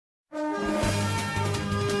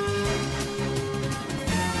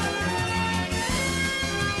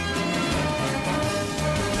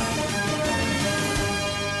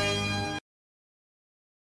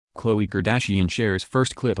Khloe Kardashian shares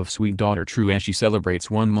first clip of sweet daughter True as she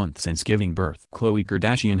celebrates 1 month since giving birth. Khloe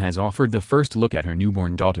Kardashian has offered the first look at her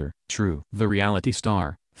newborn daughter, True. The reality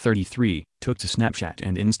star, 33, took to Snapchat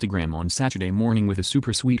and Instagram on Saturday morning with a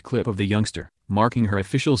super sweet clip of the youngster, marking her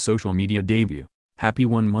official social media debut. "Happy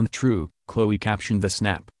 1 month True," Khloe captioned the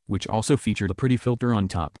snap, which also featured a pretty filter on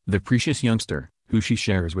top. The precious youngster, who she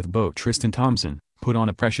shares with beau Tristan Thompson, put on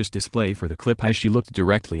a precious display for the clip as she looked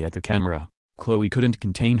directly at the camera. Khloe couldn't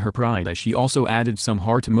contain her pride as she also added some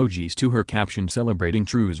heart emojis to her caption celebrating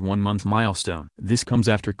True's 1-month milestone. This comes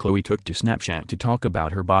after Khloe took to Snapchat to talk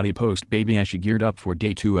about her body post-baby as she geared up for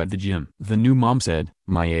day 2 at the gym. The new mom said,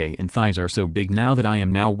 "My A and thighs are so big now that I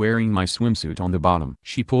am now wearing my swimsuit on the bottom."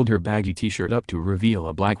 She pulled her baggy t-shirt up to reveal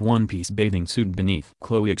a black one-piece bathing suit beneath.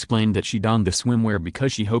 Khloe explained that she donned the swimwear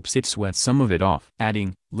because she hopes it sweats some of it off,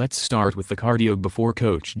 adding, "Let's start with the cardio before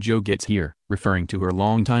Coach Joe gets here," referring to her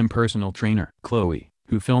longtime personal trainer. Khloe,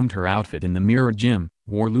 who filmed her outfit in the Mirror gym,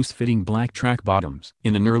 wore loose-fitting black track bottoms.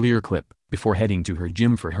 In an earlier clip, before heading to her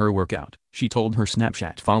gym for her workout, she told her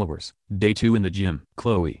Snapchat followers, "Day 2 in the gym."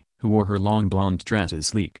 Khloe, who wore her long blonde tresses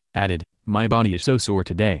sleek, added, "My body is so sore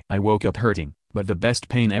today. I woke up hurting, but the best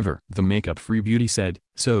pain ever." The makeup-free beauty said,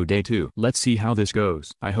 "So day 2. Let's see how this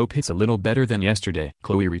goes. I hope it's a little better than yesterday."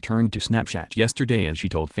 Khloe returned to Snapchat yesterday and she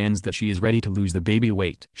told fans that she is ready to lose the baby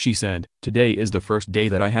weight. She said, "Today is the first day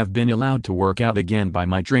that I have been allowed to work out again by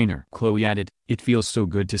my trainer." Khloe added, "It feels so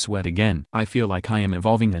good to sweat again. I feel like I am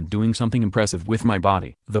evolving and doing something impressive with my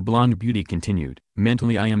body." The blonde beauty continued,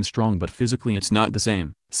 "Mentally I am strong but physically it's not the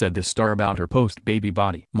same," said the star about her post-baby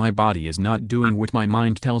body. "My body is not doing what my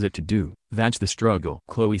mind tells it to do. That's the struggle."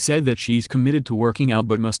 Khloe said that she's committed to working out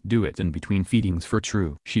but must do it in between feedings for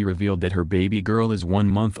True. She revealed that her baby girl is 1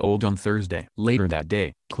 month old on Thursday. Later that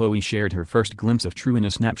day, Khloe shared her first glimpse of True in a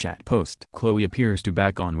Snapchat post. Khloe appears to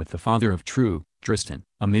back on with the father of True, Tristan,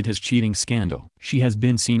 amid his cheating scandal. She has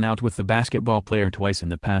been seen out with the basketball player twice in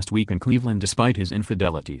the past week in Cleveland despite his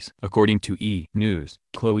infidelities. According to E! News,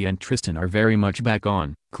 Khloe and Tristan are very much back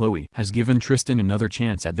on. Khloe has given Tristan another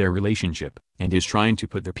chance at their relationship, and is trying to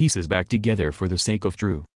put the pieces back together for the sake of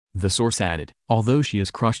True. The source added, although she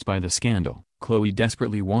is crushed by the scandal, Khloe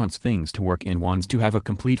desperately wants things to work and wants to have a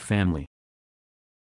complete family.